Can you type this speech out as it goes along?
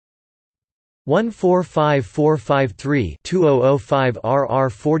145453-2005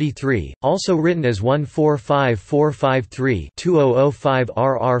 RR43, also written as 145453-2005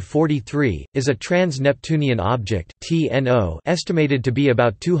 RR43, is a trans-Neptunian object (TNO) estimated to be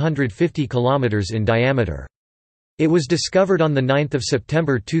about 250 km in diameter. It was discovered on 9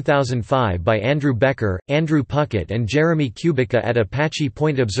 September 2005 by Andrew Becker, Andrew Puckett and Jeremy Kubica at Apache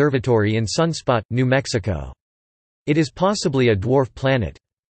Point Observatory in Sunspot, New Mexico. It is possibly a dwarf planet.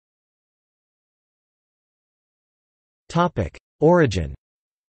 Origin.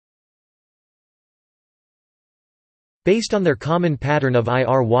 Based on their common pattern of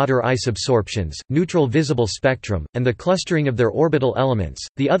IR water ice absorptions, neutral visible spectrum, and the clustering of their orbital elements,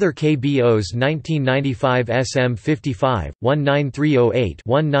 the other KBOs 1995 SM55, 19308,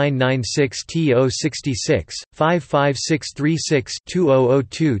 1996 TO66, 55636,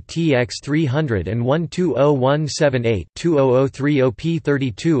 2002 TX300 and 120178, 2003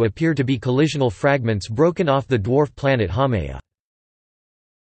 OP32 appear to be collisional fragments broken off the dwarf planet Haumea.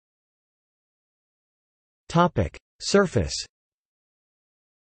 Surface.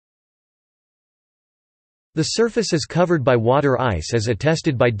 The surface is covered by water ice as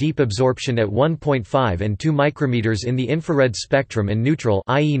attested by deep absorption at 1.5 and 2 micrometers in the infrared spectrum and neutral,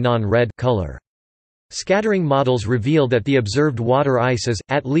 i.e. non-red, color. Scattering models reveal that the observed water ice is,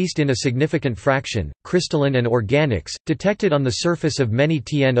 at least in a significant fraction, crystalline, and organics, detected on the surface of many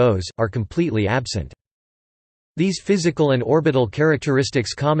TNOs, are completely absent. These physical and orbital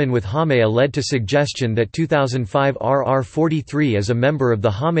characteristics common with Haumea led to suggestion that 2005 RR43 is a member of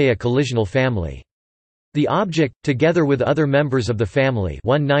the Haumea collisional family. The object, together with other members of the family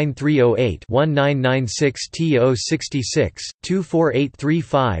 19308, 1996 TO66,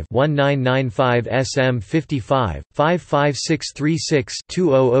 24835, 1995 SM55, 55636,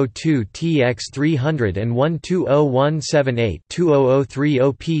 2002 TX300 and 120178, 2003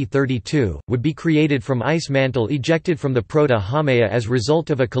 OP32, would be created from ice mantle ejected from the proto-Haumea as result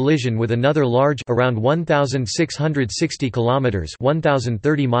of a collision with another large around 1660 km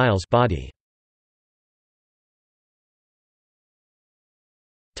 (1030 miles) body.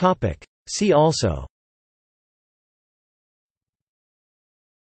 See also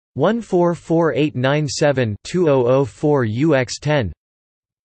 144897-2004 UX10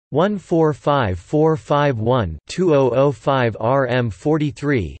 145451-2005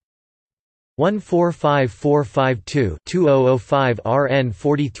 RM43 145452-2005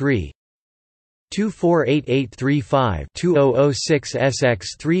 RN43 248835-2006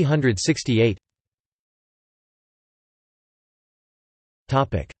 SX368.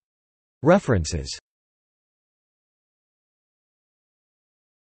 References.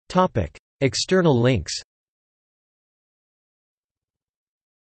 External links.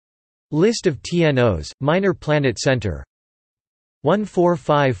 List of TNOs, Minor Planet Center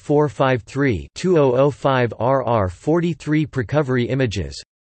 145453-2005 RR43 Precovery images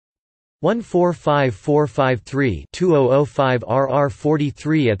 145453-2005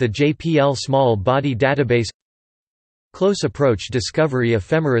 RR43 at the JPL Small Body Database. Close Approach Discovery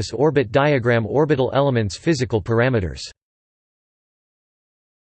Ephemeris Orbit Diagram Orbital Elements Physical Parameters